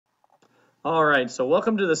All right, so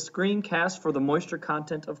welcome to the screencast for the moisture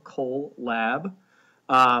content of coal lab.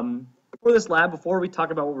 For this lab, before we talk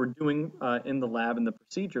about what we're doing in the lab and the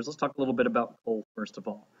procedures, let's talk a little bit about coal first of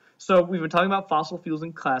all. So we've been talking about fossil fuels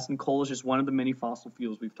in class, and coal is just one of the many fossil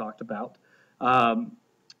fuels we've talked about. Um,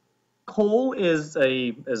 Coal is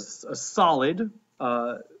a solid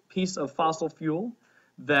piece of fossil fuel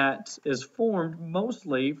that is formed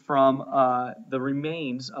mostly from the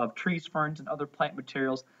remains of trees, ferns, and other plant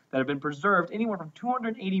materials that have been preserved anywhere from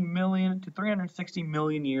 280 million to 360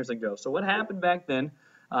 million years ago. So what happened back then,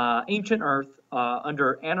 ancient Earth,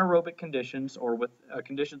 under anaerobic conditions or with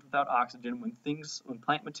conditions without oxygen, when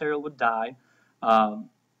plant material would die, um,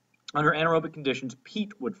 under anaerobic conditions,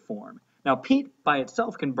 peat would form. Now, peat by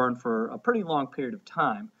itself can burn for a pretty long period of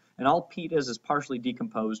time, and all peat is partially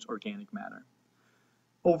decomposed organic matter.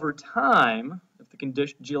 Over time, if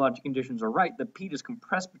the geologic conditions are right, the peat is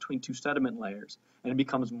compressed between two sediment layers, and it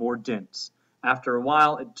becomes more dense. After a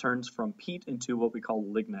while, it turns from peat into what we call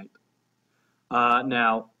lignite.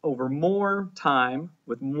 Now, over more time,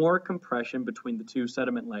 with more compression between the two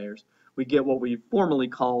sediment layers, we get what we formally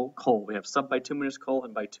call coal. We have subbituminous coal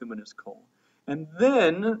and bituminous coal. And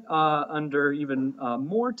then, under even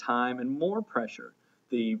more time and more pressure,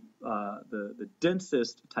 the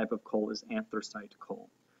densest type of coal is anthracite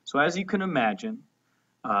coal. So as you can imagine,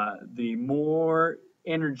 the more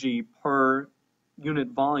energy per unit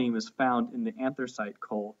volume is found in the anthracite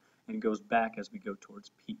coal and goes back as we go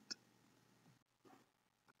towards peat.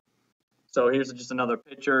 So here's just another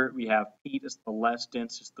picture. We have peat is the less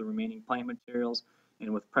dense, just the remaining plant materials,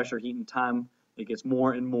 and with pressure, heat, and time, it gets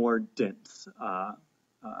more and more dense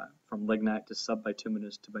from lignite to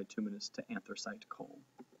subbituminous to bituminous to anthracite coal.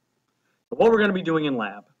 So what we're going to be doing in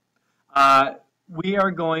lab, we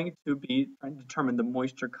are going to be trying to determine the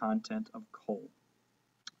moisture content of coal.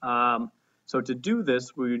 So to do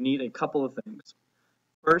this, we need a couple of things.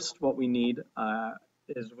 First, what we need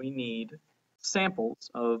is we need samples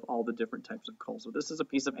of all the different types of coal. So this is a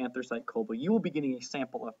piece of anthracite coal, but you will be getting a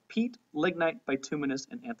sample of peat, lignite, bituminous,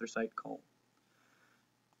 and anthracite coal.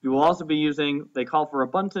 You will also be using, they call for a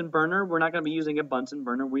Bunsen burner. We're not going to be using a Bunsen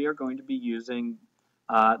burner. We are going to be using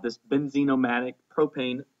this benzenomatic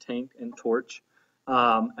propane tank and torch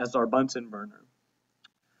as our Bunsen burner.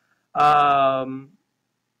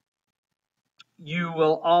 You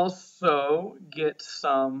will also get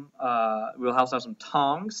some, we'll also have some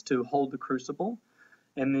tongs to hold the crucible,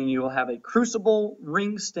 and then you will have a crucible,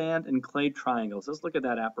 ring stand, and clay triangles. Let's look at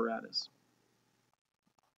that apparatus.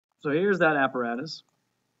 So here's that apparatus.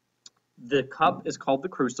 The cup is called the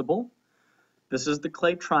crucible. This is the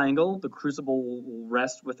clay triangle. The crucible will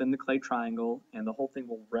rest within the clay triangle, and the whole thing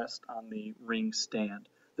will rest on the ring stand.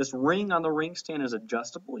 This ring on the ring stand is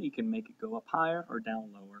adjustable. You can make it go up higher or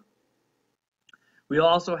down lower. We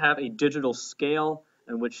also have a digital scale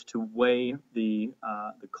in which to weigh the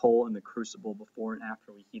coal in the crucible before and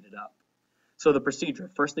after we heat it up. So the procedure,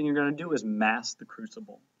 first thing you're going to do is mass the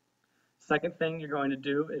crucible. Second thing you're going to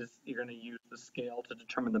do is you're going to use the scale to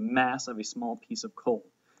determine the mass of a small piece of coal.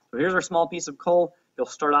 So here's our small piece of coal. You'll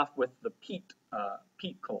start off with the peat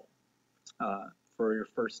coal for your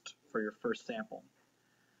first sample.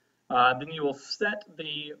 Then you will set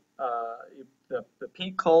the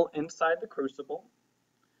peat coal inside the crucible.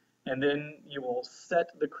 And then you will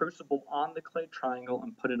set the crucible on the clay triangle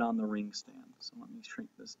and put it on the ring stand. So let me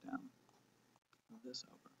shrink this down. Move this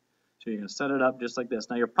over. So you're going to set it up just like this.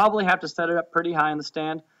 Now you'll probably have to set it up pretty high in the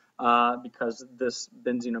stand because this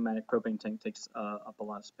benzenomatic propane tank takes up a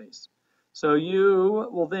lot of space. So you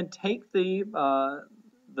will then take the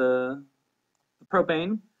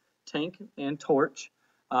propane tank and torch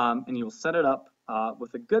and you will set it up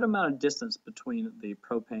with a good amount of distance between the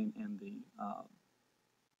propane and the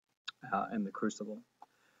crucible.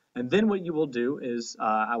 And then what you will do is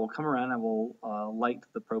I will come around and I will light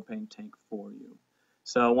the propane tank for you.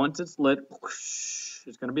 So once it's lit, whoosh,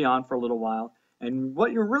 it's going to be on for a little while. And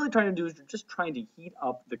what you're really trying to do is you're just trying to heat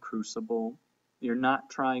up the crucible. You're not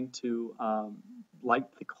trying to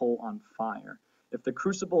light the coal on fire. If the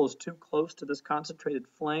crucible is too close to this concentrated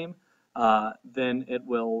flame, then it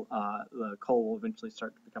will the coal will eventually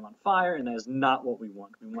start to become on fire, and that is not what we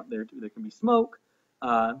want. We want there can be smoke.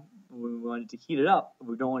 We want it to heat it up, but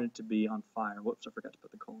we don't want it to be on fire. Whoops, I forgot to put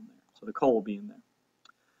the coal in there. So the coal will be in there.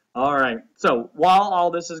 All right, so while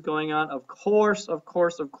all this is going on, of course,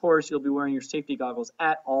 you'll be wearing your safety goggles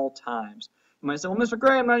at all times. You might say, well, Mr.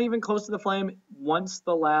 Gray, I'm not even close to the flame. Once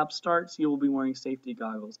the lab starts, you will be wearing safety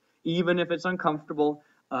goggles, even if it's uncomfortable,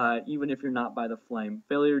 even if you're not by the flame.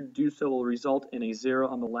 Failure to do so will result in a 0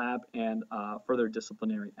 on the lab and further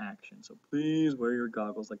disciplinary action. So please wear your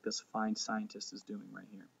goggles like this fine scientist is doing right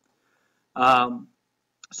here.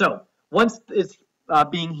 So once it's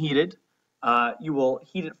being heated, you will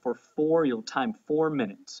heat it for you'll time 4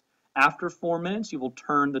 minutes. After 4 minutes, you will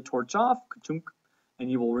turn the torch off, and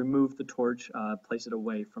you will remove the torch, place it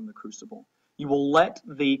away from the crucible. You will let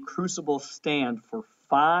the crucible stand for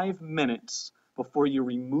 5 minutes before you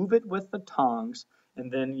remove it with the tongs,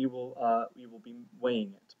 and then you will be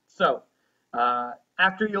weighing it. So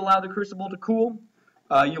after you allow the crucible to cool,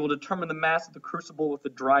 you will determine the mass of the crucible with a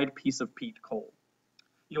dried piece of peat coal.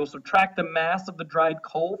 You will subtract the mass of the dried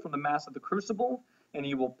coal from the mass of the crucible, and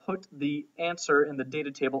you will put the answer in the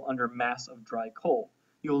data table under mass of dry coal.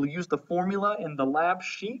 You will use the formula in the lab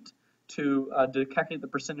sheet to calculate the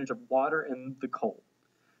percentage of water in the coal.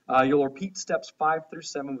 You'll repeat steps 5 through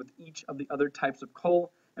 7 with each of the other types of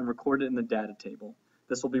coal and record it in the data table.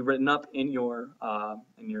 This will be written up in your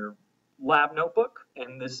lab notebook,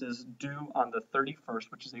 and this is due on the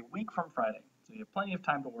 31st, which is a week from Friday. So you have plenty of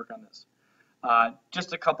time to work on this.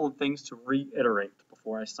 Just a couple of things to reiterate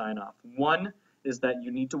before I sign off. One is that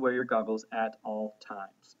you need to wear your goggles at all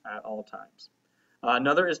times.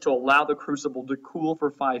 Another is to allow the crucible to cool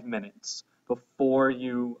for 5 minutes before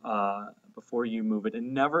you move it,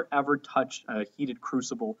 and never ever touch a heated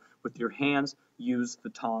crucible with your hands. Use the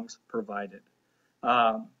tongs provided.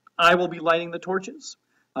 I will be lighting the torches.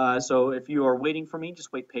 So if you are waiting for me,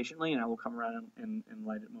 just wait patiently, and I will come around and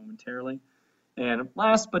light it momentarily. And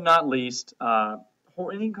last but not least,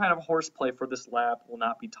 any kind of horseplay for this lab will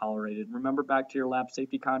not be tolerated. Remember back to your lab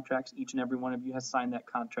safety contracts. Each and every one of you has signed that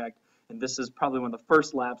contract, and this is probably one of the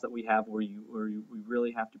first labs that we have where we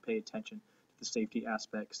really have to pay attention to the safety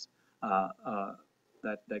aspects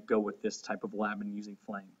that go with this type of lab and using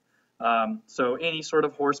flame. So any sort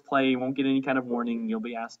of horseplay, you won't get any kind of warning. You'll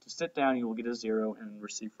be asked to sit down. You will get a 0 and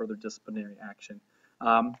receive further disciplinary action.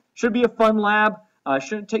 Should be a fun lab.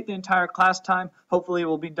 Shouldn't take the entire class time. Hopefully it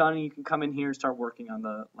will be done and you can come in here and start working on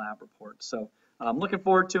the lab report. So I'm looking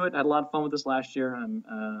forward to it. I had a lot of fun with this last year.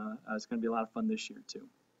 It's going to be a lot of fun this year too.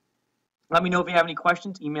 Let me know if you have any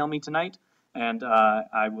questions. Email me tonight, and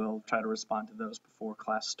I will try to respond to those before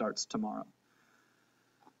class starts tomorrow.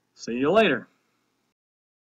 See you later.